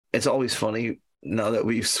it's always funny now that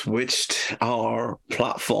we've switched our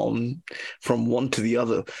platform from one to the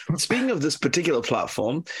other. Speaking of this particular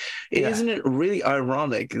platform, isn't it really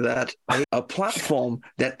ironic that a platform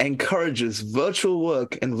that encourages virtual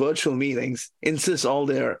work and virtual meetings insists all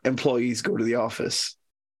their employees go to the office?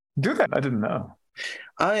 Do that? I didn't know.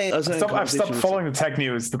 I've stopped following the tech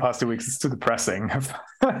news the past 2 weeks. It's too depressing.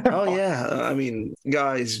 Oh, yeah. I mean,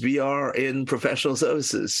 guys, we are in professional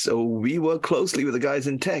services, so we work closely with the guys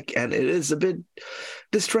in tech, and it is a bit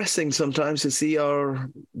distressing sometimes to see our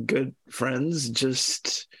good friends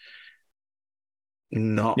just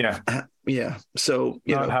not. Yeah. So,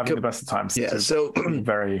 not having the best of times. Yeah. So,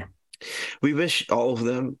 we wish all of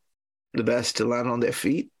them the best to land on their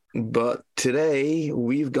feet. But today,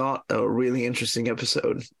 we've got a really interesting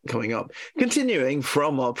episode coming up, continuing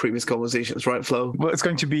from our previous conversations, right, Flo? Well, it's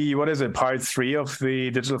going to be, part 3 of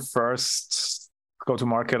the Digital First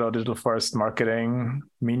Go-to-Market or Digital First Marketing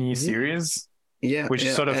mini-series. Yeah. Which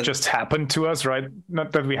sort of just happened to us, right?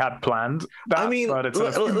 Not that we had planned that, but it's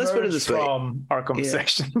let's put it this way. From our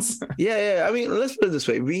conversations. Yeah. I mean, let's put it this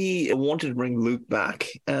way. We wanted to bring Luke back,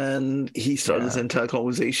 and he started this entire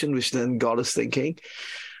conversation, which then got us thinking,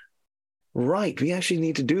 right, we actually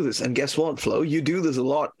need to do this. And guess what, Flo? You do this a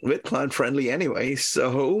lot with Client Friendly anyway,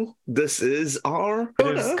 so this is our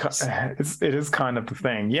it is kind of the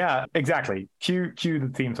thing. Yeah, exactly. Cue the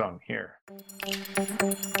theme song here.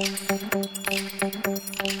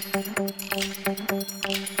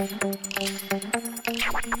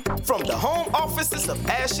 From the home offices of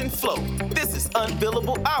Ash and Flo, this is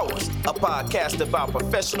Unbillable Hours, a podcast about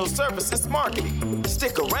professional services marketing.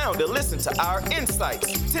 Stick around to listen to our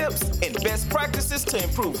insights, tips, and best practices to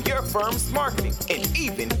improve your firm's marketing and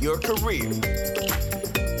even your career.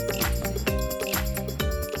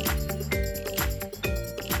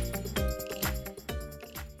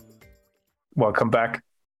 Welcome back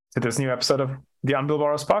to this new episode of the Unbillable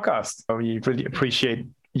Hours podcast. We really appreciate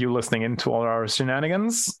you listening into all our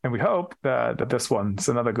shenanigans, and we hope that this one's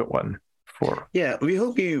another good one. We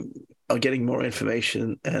hope you are getting more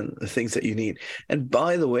information and the things that you need. And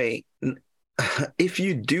by the way, if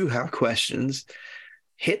you do have questions,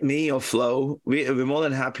 hit me or Flo. We're more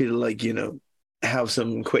than happy to have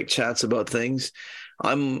some quick chats about things.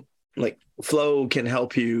 Flo can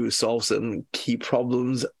help you solve some key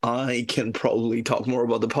problems. I can probably talk more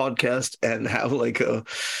about the podcast and have a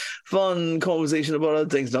fun conversation about other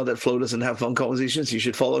things. Not that Flo doesn't have fun conversations. You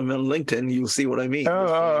should follow him on LinkedIn. You'll see what I mean.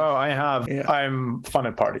 I have. Yeah. I'm fun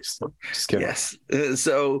at parties. Just kidding.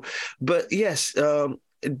 Yes.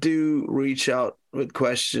 Do reach out with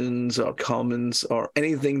questions or comments or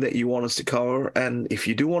anything that you want us to cover. And if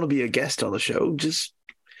you do want to be a guest on the show, just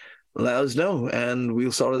let us know and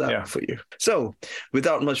we'll sort it out for you. So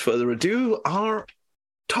without much further ado, our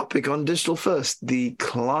topic on Digital First, the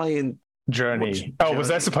client journey.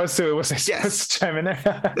 Was I supposed to chime in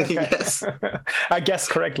there? Okay. Yes. I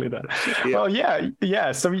guessed correctly then. Yeah.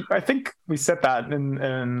 Well, So I think we said that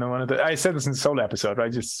in one of the, I said this in the solo episode, right?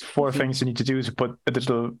 Just 4 things you need to do to put a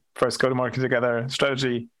Digital First go-to-market together: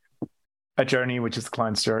 strategy, a journey, which is the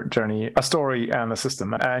client's journey, a story, and a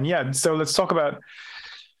system. And so let's talk about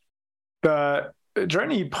the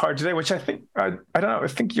journey part today, which I think, I don't know, I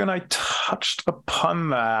think you and I touched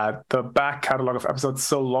upon that, the back catalog of episodes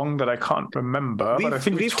so long that I can't remember. But I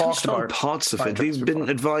think we've talked about parts of it. We've been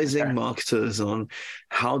advising marketers on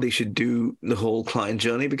how they should do the whole client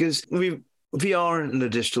journey, because we are in the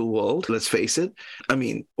digital world, let's face it. I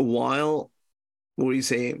mean, while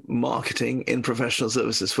marketing in professional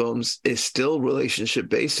services firms is still relationship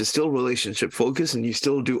based, is still relationship focused, and you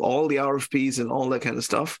still do all the RFPs and all that kind of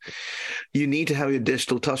stuff, you need to have your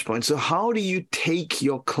digital touch point. So how do you take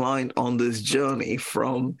your client on this journey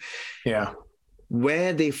from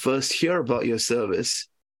where they first hear about your service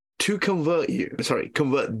to convert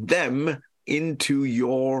them into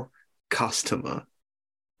your customer?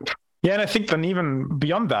 Yeah, and I think then even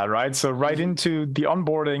beyond that, right? So into the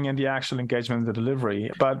onboarding and the actual engagement and the delivery.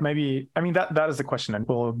 But maybe, that is the question, and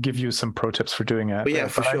we'll give you some pro tips for doing it. But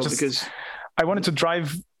for sure, because I wanted to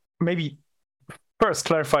maybe first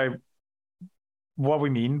clarify what we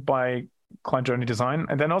mean by client journey design.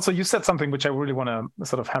 And then also you said something which I really want to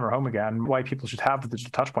sort of hammer home again, why people should have the digital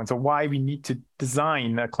touch points, or why we need to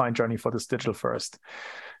design a client journey for this digital first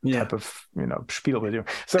type of spiel we're doing.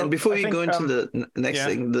 So, and before you go into the next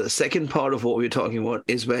thing, the second part of what we're talking about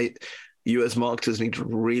is where you as marketers need to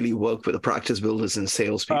really work with the practice builders and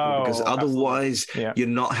salespeople, because otherwise you're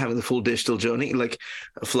not having the full digital journey. Like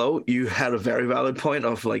Flo, you had a very valid point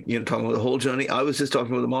of talking about the whole journey. I was just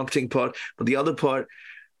talking about the marketing part, but the other part,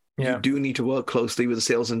 you do need to work closely with the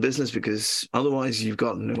sales and business, because otherwise you've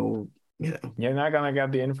got no You're not gonna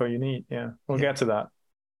get the info you need. Yeah, we'll get to that.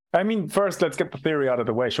 I mean, first, let's get the theory out of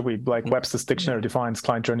the way. Should we? Like, Webster's dictionary defines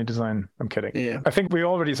client journey design. I'm kidding. Yeah. I think we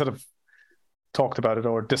already sort of talked about it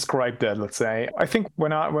or described it, let's say. I think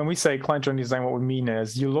when we say client journey design, what we mean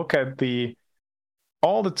is you look at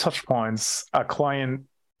all the touch points a client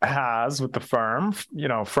has with the firm,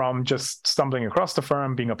 from just stumbling across the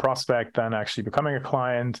firm, being a prospect, then actually becoming a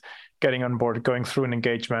client, getting on board, going through an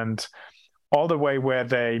engagement, all the way where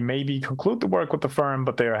they maybe conclude the work with the firm,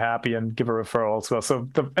 but they are happy and give a referral as well. So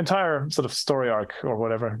the entire sort of story arc, or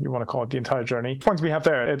whatever you want to call it, the entire journey, points we have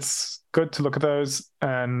there, it's good to look at those,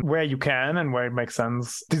 and where you can and where it makes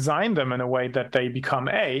sense, design them in a way that they become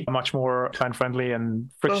a much more client-friendly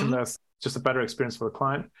and frictionless, just a better experience for the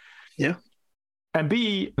client. Yeah. And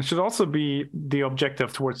B, it should also be the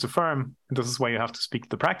objective towards the firm, and this is why you have to speak to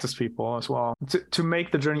the practice people as well, to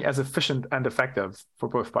make the journey as efficient and effective for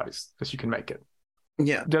both parties as you can make it.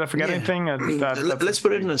 Yeah. Did I forget anything? Let's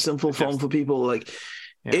put it in a simple form for people.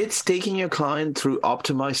 It's taking your client through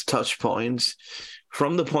optimized touch points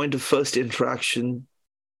from the point of first interaction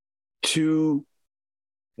to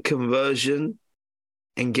conversion,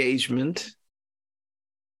 engagement,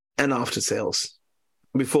 and after sales,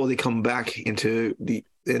 before they come back into the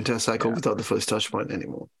entire cycle without the first touch point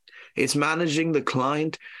anymore. It's managing the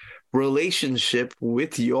client relationship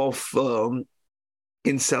with your firm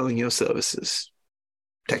in selling your services,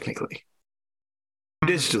 technically.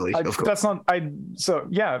 Digitally, of course.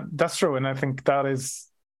 That's true. And I think that is,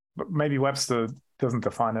 maybe Webster doesn't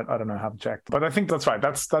define it. I don't know, I haven't checked. But I think that's right.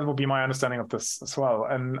 That will be my understanding of this as well.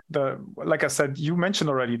 And like I said, you mentioned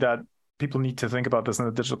already that people need to think about this in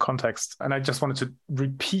a digital context. And I just wanted to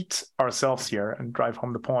repeat ourselves here and drive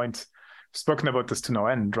home the point. We've spoken about this to no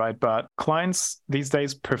end, right? But clients these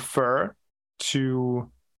days prefer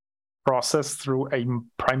to process through a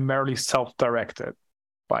primarily self-directed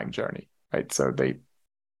buying journey, right? So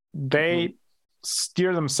they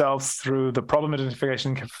steer themselves through the problem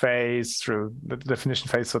identification phase, through the definition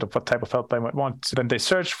phase, sort of what type of help they might want. Then they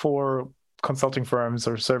search for consulting firms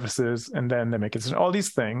or services, and then they make it. All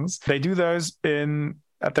these things, they do those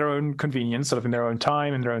at their own convenience, sort of in their own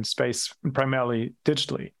time, in their own space, primarily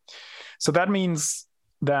digitally. So that means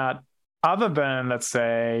that other than, let's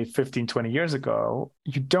say, 15, 20 years ago,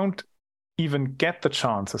 you don't even get the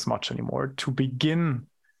chance as much anymore to begin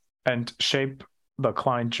and shape the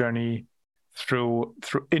client journey through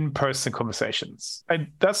in-person conversations.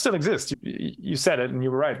 And that still exists. You said it and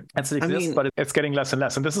you were right. It still exists, but it's getting less and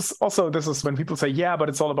less. And this is when people say, yeah, but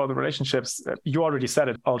it's all about the relationships. You already said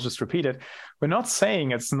it. I'll just repeat it. We're not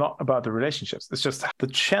saying it's not about the relationships. It's just the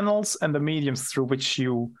channels and the mediums through which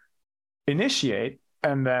you initiate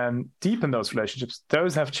and then deepen those relationships.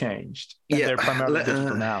 Those have changed. And they're primarily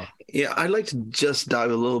digital now. Yeah, I'd like to just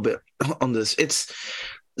dive a little bit on this.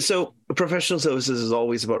 So professional services is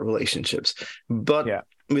always about relationships, but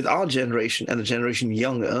with our generation and a generation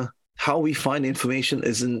younger, how we find information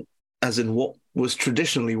isn't as in what was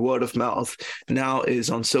traditionally word of mouth, now is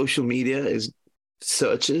on social media, is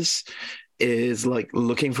searches, is like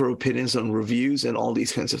looking for opinions on reviews and all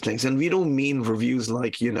these kinds of things. And we don't mean reviews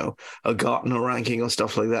like, a Gartner ranking or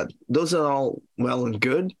stuff like that. Those are all well and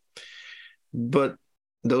good, but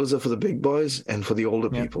those are for the big boys and for the older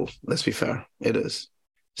people. Let's be fair. It is.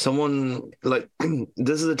 Someone like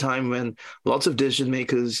this is a time when lots of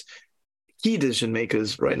key decision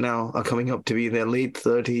makers right now are coming up to be in their late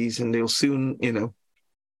 30s, and they'll soon,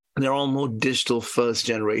 they're all more digital first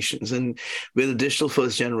generations. And with a digital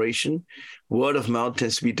first generation, word of mouth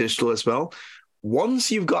tends to be digital as well. Once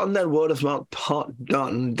you've gotten that word of mouth part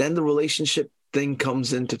done, then the relationship thing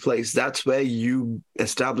comes into place. That's where you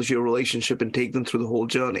establish your relationship and take them through the whole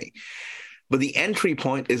journey. But the entry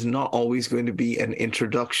point is not always going to be an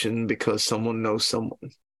introduction because someone knows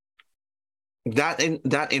someone. That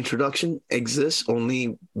introduction exists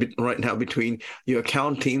only right now between your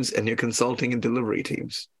account teams and your consulting and delivery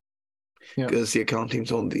teams, because the account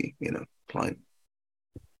teams own the client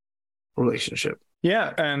relationship.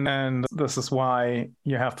 Yeah, and this is why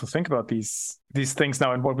you have to think about these things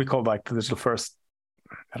now in what we call like the digital first,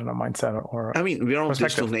 mindset or. I mean, we're all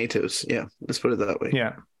digital natives. Yeah, let's put it that way.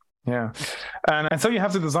 Yeah. And so you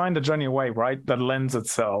have to design the journey away, right, that lends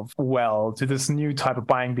itself well to this new type of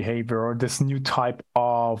buying behavior or this new type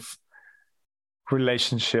of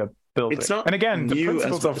relationship building. It's not and again, the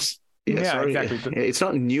principles of exactly. It's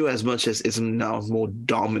not new as much as it's now more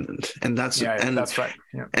dominant. And that's that's right.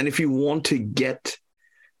 Yeah. And if you want to get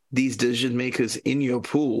these decision makers in your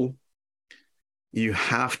pool, you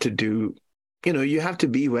have to you have to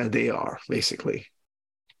be where they are, basically.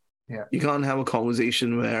 Yeah. You can't have a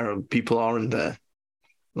conversation where people aren't there.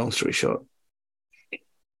 Long story short.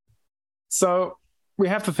 So we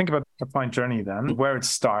have to think about the client journey then, where it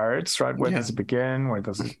starts, right? Where does it begin? Where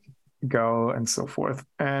does it go? And so forth.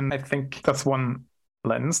 And I think that's one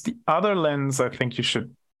lens. The other lens I think you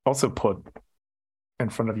should also put in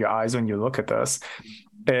front of your eyes when you look at this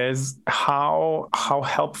is how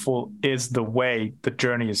helpful is the way the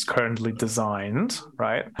journey is currently designed,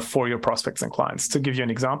 right, for your prospects and clients. To give you an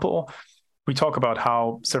example, we talk about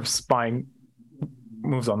how service buying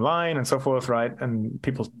moves online and so forth, right? And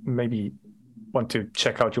people maybe want to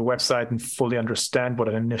check out your website and fully understand what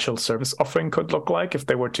an initial service offering could look like if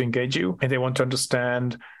they were to engage you. And they want to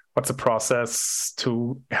understand what's the process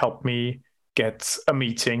to help me get a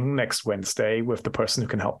meeting next Wednesday with the person who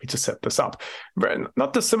can help me to set this up.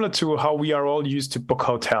 Not dissimilar to how we are all used to book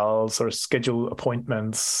hotels or schedule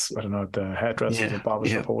appointments, I don't know, the hairdresser, the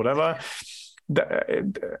barbershop or whatever.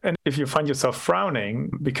 And if you find yourself frowning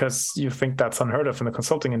because you think that's unheard of in the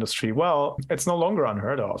consulting industry, well, it's no longer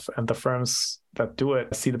unheard of. And the firms that do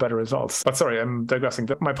it see the better results. But sorry, I'm digressing.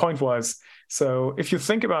 My point was, so if you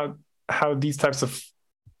think about how these types of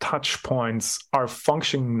touch points are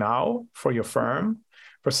functioning now for your firm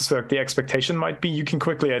versus like the expectation might be, you can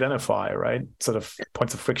quickly identify, right, sort of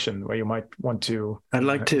points of friction where you might want to. I'd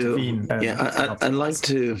like to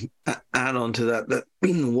add on to that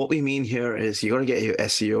what we mean here is you got to get your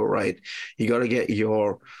SEO right. You got to get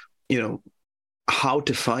your, how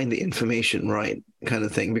to find the information right kind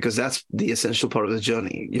of thing, because that's the essential part of the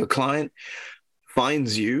journey. Your client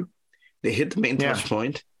finds you, they hit the main touch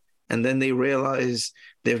point, and then they realize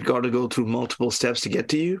they've got to go through multiple steps to get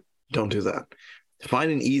to you. Don't do that.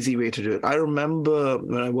 Find an easy way to do it. I remember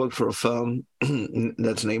when I worked for a firm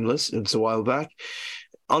that's nameless, it's a while back,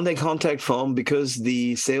 on their contact form, because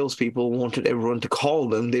the salespeople wanted everyone to call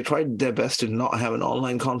them, they tried their best to not have an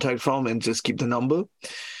online contact form and just keep the number.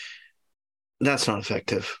 That's not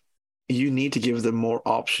effective. You need to give them more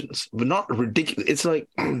options, but not ridiculous. It's like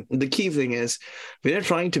the key thing is when you're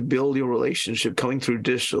trying to build your relationship coming through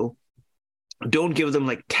digital, don't give them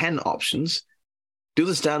like 10 options. Do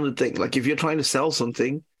the standard thing. Like if you're trying to sell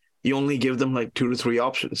something, you only give them like 2 to 3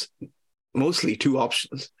 options, mostly 2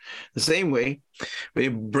 options. The same way, when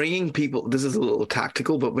you're bringing people, this is a little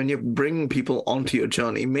tactical, but when you're bringing people onto your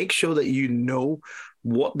journey, make sure that you know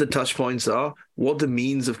what the touch points are, what the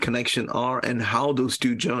means of connection are, and how those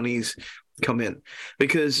 2 journeys come in.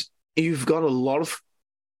 Because you've got a lot of,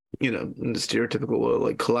 in the stereotypical world,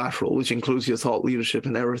 like collateral, which includes your thought leadership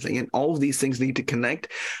and everything. And all of these things need to connect,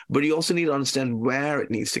 but you also need to understand where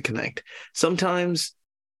it needs to connect. Sometimes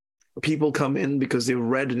people come in because they've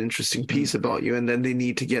read an interesting piece about you, and then they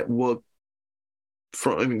need to get work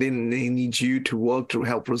from, they need you to work to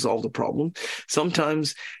help resolve the problem.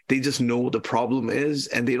 Sometimes they just know what the problem is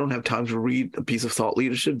and they don't have time to read a piece of thought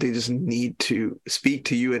leadership. They just need to speak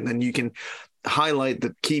to you, and then you can highlight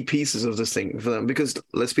the key pieces of this thing for them. Because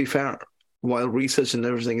let's be fair, while research and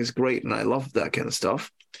everything is great, and I love that kind of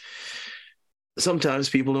stuff, sometimes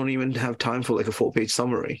people don't even have time for like a 4-page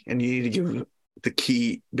summary, and you need to give the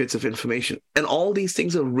key bits of information. And all these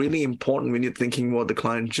things are really important when you're thinking about the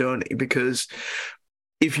client journey, because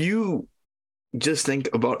if you just think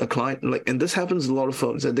about a client, and this happens in a lot of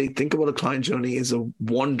firms, that they think about a client journey as a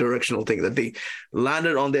one-directional thing, that they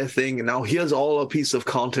landed on their thing, and now here's all our piece of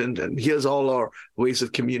content, and here's all our ways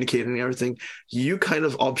of communicating and everything. You kind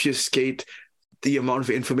of obfuscate the amount of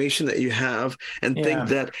information that you have and think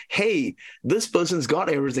that, hey, this person's got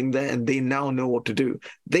everything there and they now know what to do.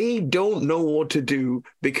 They don't know what to do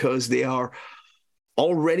because they are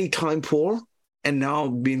already time poor and now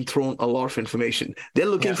being thrown a lot of information. They're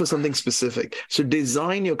looking for something specific. So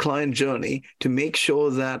design your client journey to make sure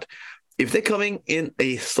that if they're coming in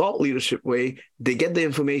a thought leadership way, they get the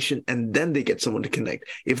information and then they get someone to connect.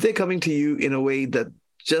 If they're coming to you in a way that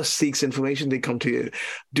just seeks information, they come to you.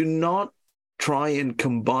 Do not try and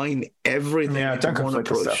combine everything into one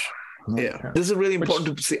approach. This is really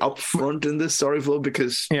important to say up front in this. Sorry, Flo,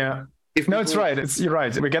 because it's right. You're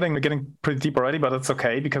right. We're getting pretty deep already, but that's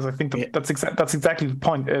okay, because I think that's exactly the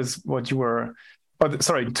point. Is what you were. But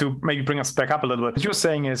sorry, to maybe bring us back up a little bit. What you're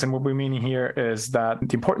saying is, and what we're meaning here is that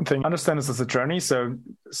the important thing, understand this as a journey. So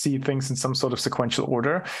see things in some sort of sequential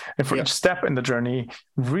order, and for each step in the journey,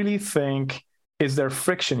 really think, is there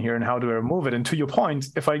friction here and how do I remove it? And to your point,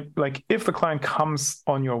 if the client comes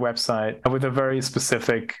on your website with a very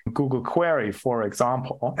specific Google query, for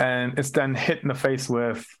example, and it's then hit in the face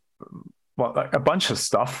with a bunch of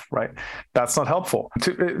stuff, right? That's not helpful.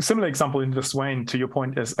 A similar example in this vein, to your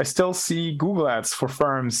point, is I still see Google ads for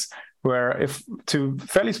firms where if to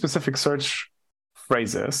fairly specific search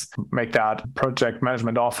phrases, make that project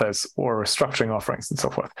management office or restructuring offerings and so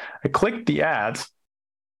forth. I click the ad.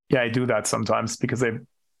 Yeah, I do that sometimes because they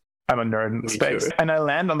I'm a nerd in the space. Sure. And I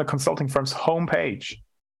land on the consulting firm's homepage.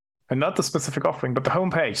 And not the specific offering, but the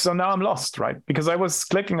homepage. So now I'm lost, right? Because I was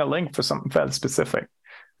clicking a link for something fairly specific.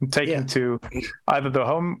 I'm taken to either the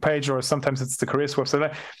homepage or sometimes it's the careers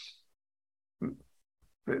website.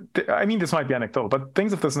 I mean, this might be anecdotal, but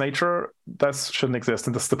things of this nature, that shouldn't exist.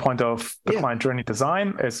 And that's the point of the client journey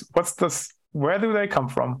design is where do they come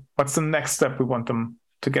from? What's the next step we want them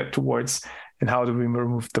to get towards? And how do we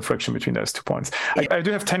remove the friction between those 2 points? I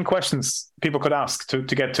do have 10 questions people could ask to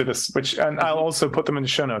get to this, and I'll also put them in the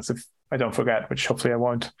show notes if I don't forget, which hopefully I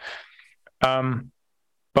won't.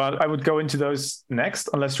 But I would go into those next,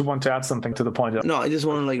 unless you want to add something to the point. No, I just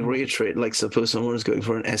want to reiterate, suppose someone is going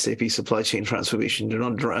for an SAP supply chain transformation, do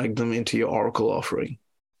not drag them into your Oracle offering.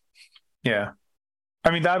 Yeah. I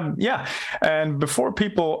mean, and before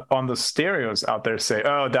people on the stereos out there say,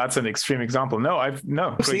 "Oh, that's an extreme example," I've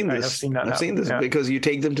seen this. I've seen this because you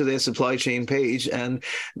take them to their supply chain page, and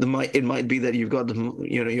it might be that you've got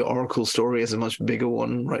your Oracle story as a much bigger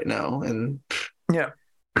one right now, and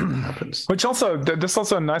happens. Which also, this is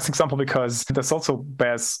also a nice example because this also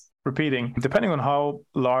bears repeating. Depending on how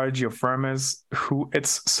large your firm is, who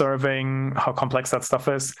it's serving, how complex that stuff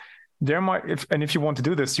is. If you want to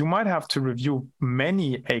do this, you might have to review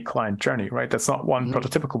many a client journey, right? That's not one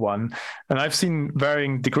prototypical one. And I've seen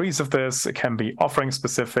varying degrees of this. It can be offering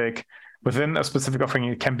specific. Within a specific offering,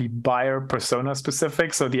 it can be buyer persona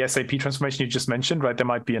specific. So the SAP transformation you just mentioned, right? There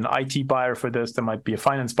might be an IT buyer for this. There might be a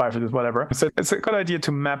finance buyer for this, whatever. So it's a good idea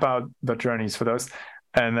to map out the journeys for those.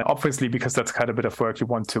 And obviously, because that's kind of a bit of work, you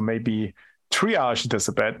want to maybe triage this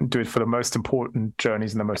a bit and do it for the most important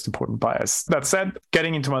journeys and the most important buyers. That said,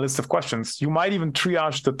 getting into my list of questions, you might even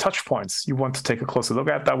triage the touch points you want to take a closer look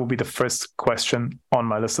at. That will be the first question on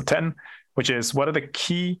my list of 10, which is what are the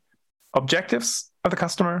key objectives of the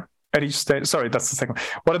customer at each stage? Sorry, that's the second one.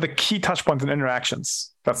 What are the key touch points and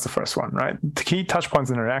interactions? That's the first one, right? The key touch points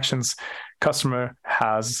and interactions customer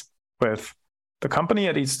has with the company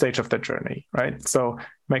at each stage of their journey, right? So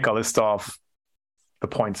make a list of the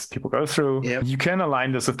points people go through. Yep. You can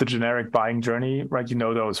align this with the generic buying journey, right? You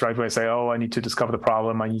know those, right? Where I say, I need to discover the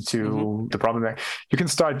problem. I need to, the problem there. You can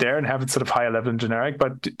start there and have it sort of higher level and generic,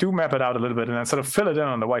 but do map it out a little bit and then sort of fill it in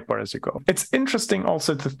on the whiteboard as you go. It's interesting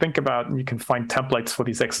also to think about, and you can find templates for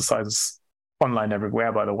these exercises online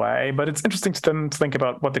everywhere, by the way, but it's interesting to then think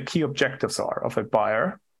about what the key objectives are of a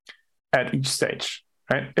buyer at each stage,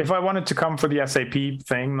 right? If I wanted to come for the SAP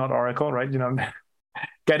thing, not Oracle, right?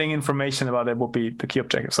 Getting information about it will be the key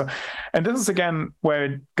objective. So, and this is again where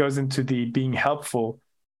it goes into the being helpful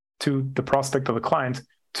to the prospect or the client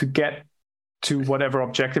to get to whatever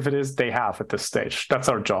objective it is they have at this stage. That's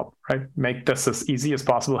our job, right? Make this as easy as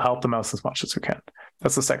possible, help them out as much as we can.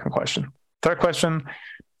 That's the second question. Third question,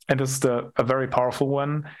 and this is a very powerful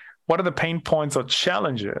one. What are the pain points or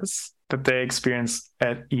challenges that they experience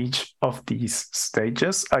at each of these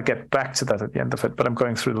stages? I'll get back to that at the end of it, but I'm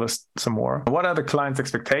going through the list some more. What are the client's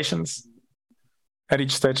expectations at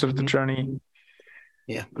each stage of the journey?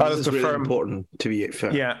 Yeah, this is really important to be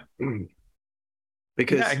fair. Yeah.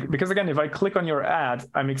 Because again, if I click on your ad,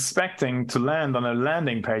 I'm expecting to land on a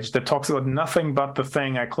landing page that talks about nothing but the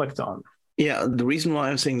thing I clicked on. Yeah, the reason why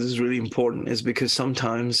I'm saying this is really important is because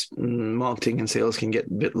sometimes marketing and sales can get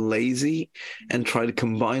a bit lazy and try to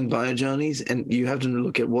combine buyer journeys, and you have to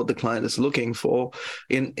look at what the client is looking for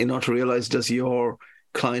in order to realize, does your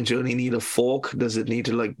client journey need a fork? Does it need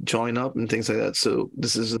to join up and things like that? So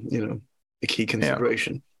this is, a key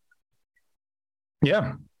consideration.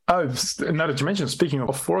 Yeah. Oh, now that you mentioned, speaking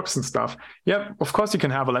of forks and stuff, of course you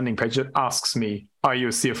can have a landing page that asks me, are you a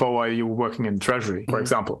CFO or are you working in treasury, for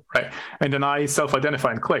example, right? And then I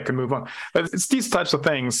self-identify and click and move on. But it's these types of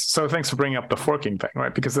things. So thanks for bringing up the forking thing,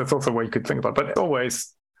 right? Because that's also what you could think about. But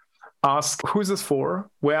always ask, who's this for?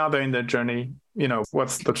 Where are they in their journey?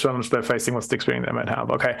 What's the challenge they're facing? What's the experience they might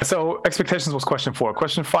have? Okay. So expectations was question 4.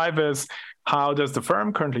 Question 5 is, how does the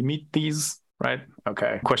firm currently meet these? Right.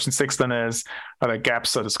 Okay. Question 6 then is, are there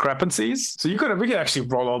gaps or discrepancies? So we could actually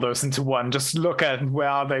roll all those into one. Just look at where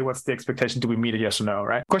are they? What's the expectation? Do we meet it? Yes or no?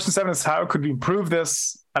 Right. Question 7 is, how could we improve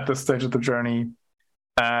this at this stage of the journey?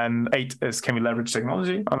 And 8 is, can we leverage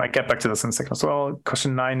technology? I might get back to this in a second as well.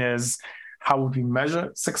 Question 9 is, how would we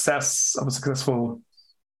measure success of a successful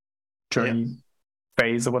journey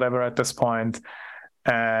phase or whatever at this point?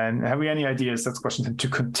 And have we any ideas, that's question 10, to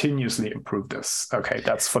continuously improve this? Okay,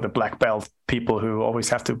 that's for the black belt people who always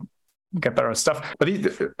have to get better at stuff. But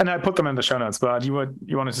and I put them in the show notes, but you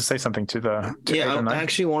wanted to say something to the... I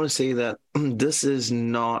actually want to say that this is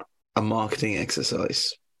not a marketing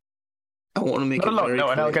exercise. I want to make it very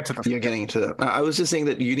clear. And I'll get to that. You're getting into that. I was just saying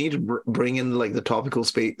that you need to bring in the topical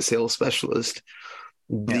sales specialist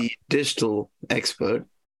the digital expert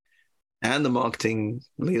and the marketing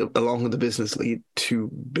lead along with the business lead to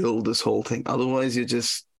build this whole thing. Otherwise, you're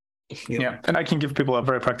just Yeah, and I can give people a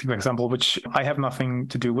very practical example, which I have nothing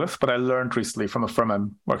to do with, but I learned recently from a firm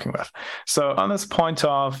I'm working with. So on this point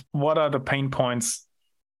of what are the pain points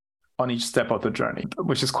on each step of the journey,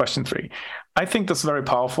 which is question 3. I think this is very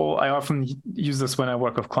powerful. I often use this when I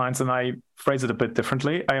work with clients, and I phrase it a bit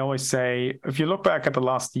differently. I always say, if you look back at the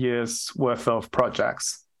last year's worth of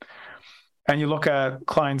projects, and you look at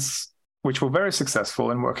clients which were very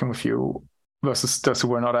successful in working with you versus those who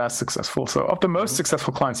were not as successful. So of the most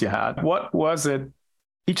successful clients you had, what was it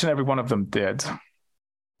each and every one of them did?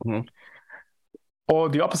 Mm-hmm. Or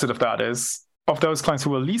the opposite of that is, of those clients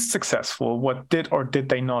who were least successful, what did or did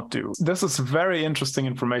they not do? This is very interesting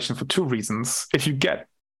information for 2 reasons. If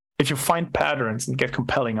you find patterns and get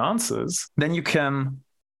compelling answers, then you can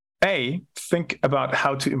think about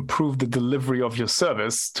how to improve the delivery of your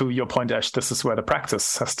service. To your point, Ash, this is where the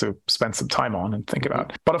practice has to spend some time on and think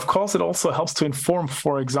about. But of course, it also helps to inform,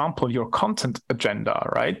 for example, your content agenda,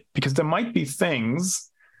 right? Because there might be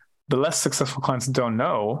things the less successful clients don't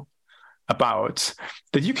know about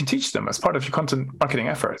that you can teach them as part of your content marketing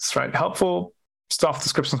efforts, right? Helpful stuff,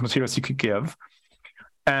 descriptions, materials you could give.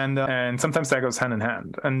 And sometimes that goes hand in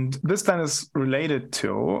hand. And this then is related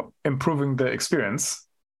to improving the experience,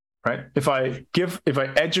 right? If I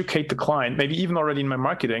educate the client, maybe even already in my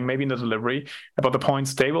marketing, maybe in the delivery, about the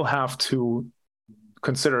points they will have to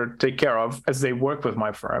take care of as they work with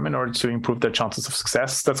my firm in order to improve their chances of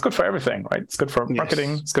success, that's good for everything, right? It's good for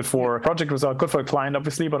marketing, it's good for project result, good for the client,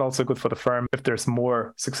 obviously, but also good for the firm if there's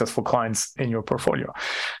more successful clients in your portfolio.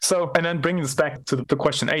 So, and then bringing this back to the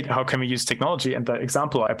question 8, how can we use technology? And the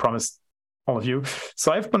example I promised all of you.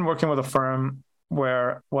 So I've been working with a firm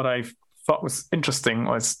where what I thought was interesting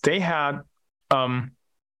was they had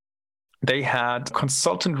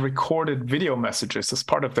consultant recorded video messages as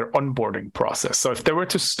part of their onboarding process. So if they were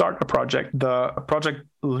to start a project, the project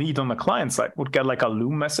lead on the client side would get like a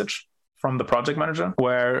Loom message from the project manager,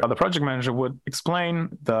 where the project manager would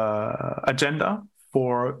explain the agenda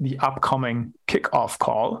for the upcoming kickoff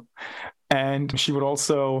call. And she would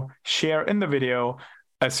also share in the video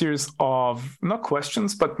a series of not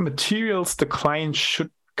questions, but materials the client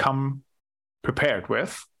should come prepared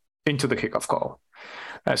with into the kickoff call.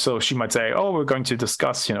 So she might say, we're going to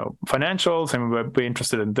discuss, financials, and we'll be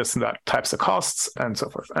interested in this and that types of costs and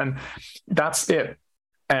so forth. And that's it.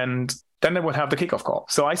 And then they would have the kickoff call.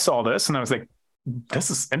 So I saw this and I was like,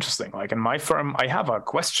 this is interesting. Like in my firm, I have a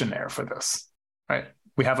questionnaire for this, right?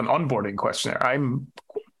 We have an onboarding questionnaire. I'm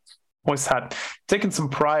always had taken some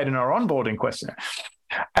pride in our onboarding questionnaire.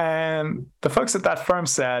 And the folks at that firm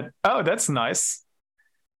said, oh, that's nice.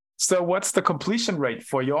 So what's the completion rate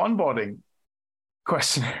for your onboarding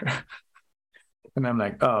questionnaire? And I'm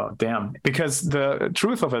like, oh, damn. Because the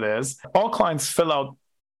truth of it is, all clients fill out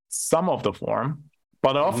some of the form,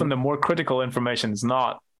 but often the more critical information is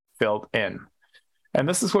not filled in. And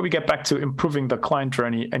this is where we get back to improving the client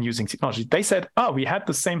journey and using technology. They said, we had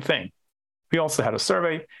the same thing. We also had a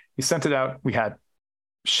survey. We sent it out. We had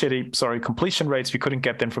completion rates. We couldn't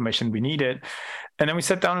get the information we needed. And then we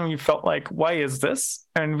sat down and we felt like, why is this?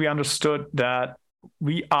 And we understood that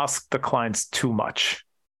we asked the clients too much.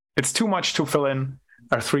 It's too much to fill in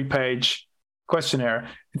a 3-page questionnaire.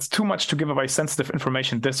 It's too much to give away sensitive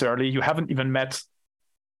information this early. You haven't even met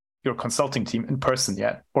your consulting team in person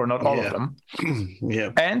yet, or not all of them.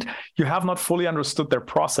 And you have not fully understood their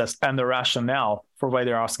process and the rationale for why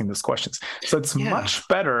they're asking these questions. So it's much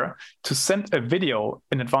better to send a video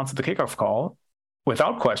in advance of the kickoff call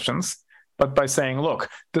without questions, but by saying, look,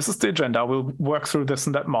 this is the agenda. We'll work through this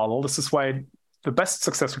and that model. This is why the best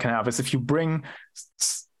success we can have is if you bring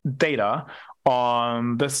data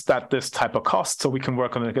on this type of cost, so we can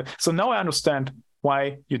work on it. So now I understand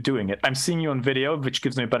why you're doing it. I'm seeing you on video, which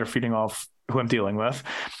gives me a better feeling of who I'm dealing with.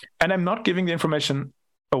 And I'm not giving the information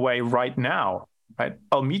away right now, right?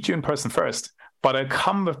 I'll meet you in person first, but I'll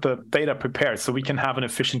come with the data prepared so we can have an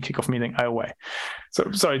efficient kickoff meeting either way.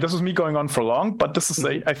 So sorry, this was me going on for long, but this is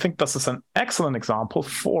I think this is an excellent example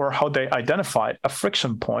for how they identified a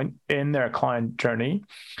friction point in their client journey.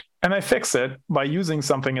 And I fix it by using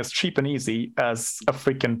something as cheap and easy as a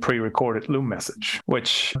freaking pre-recorded Loom message,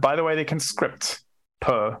 which, by the way, they can script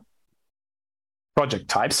per project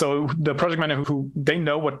type. So the project manager, they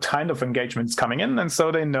know what kind of engagement is coming in, and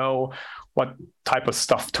so they know what type of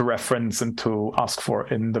stuff to reference and to ask for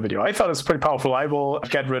in the video. I thought it was pretty powerful. I will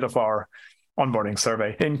get rid of our onboarding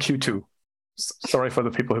survey in Q2. Sorry for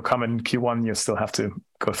the people who come in Q1. You still have to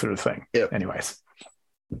go through the thing. Anyways.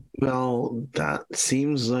 Well, that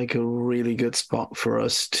seems like a really good spot for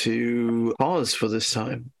us to pause for this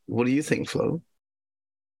time. What do you think, Flo?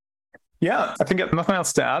 Yeah, I think I have nothing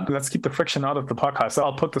else to add. Let's keep the friction out of the podcast. So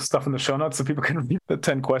I'll put the stuff in the show notes so people can read the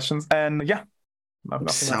 10 questions. And yeah, I have nothing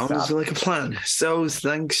else to Sounds add. like a plan. So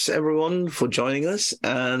thanks everyone for joining us.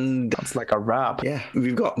 And Sounds like a wrap. yeah,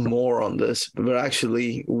 we've got more on this, but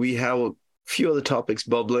actually we have a few other topics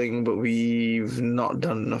bubbling, but we've not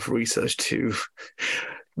done enough research to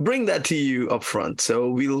bring that to you up front. So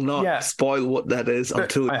we'll not spoil what that is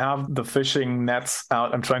until I have the fishing nets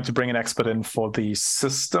out. I'm trying to bring an expert in for the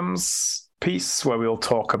systems piece where we'll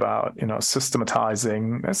talk about,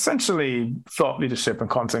 systematizing essentially thought leadership and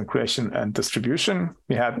content creation and distribution.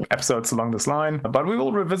 We had episodes along this line, but we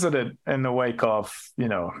will revisit it in the wake of,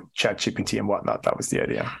 ChatGPT and whatnot. That was the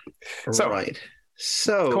idea. Right.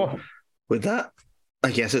 So cool. With that,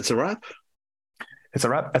 I guess it's a wrap. It's a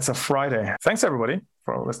wrap. It's a Friday. Thanks everybody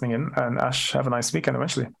for listening in, and Ash, have a nice weekend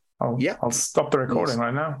eventually. I'll stop the recording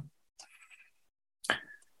right now.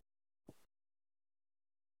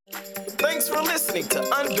 Thanks for listening to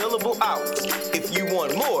Unbillable Hours. If you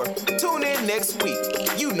want more, tune in next week.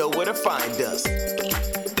 You know where to find us.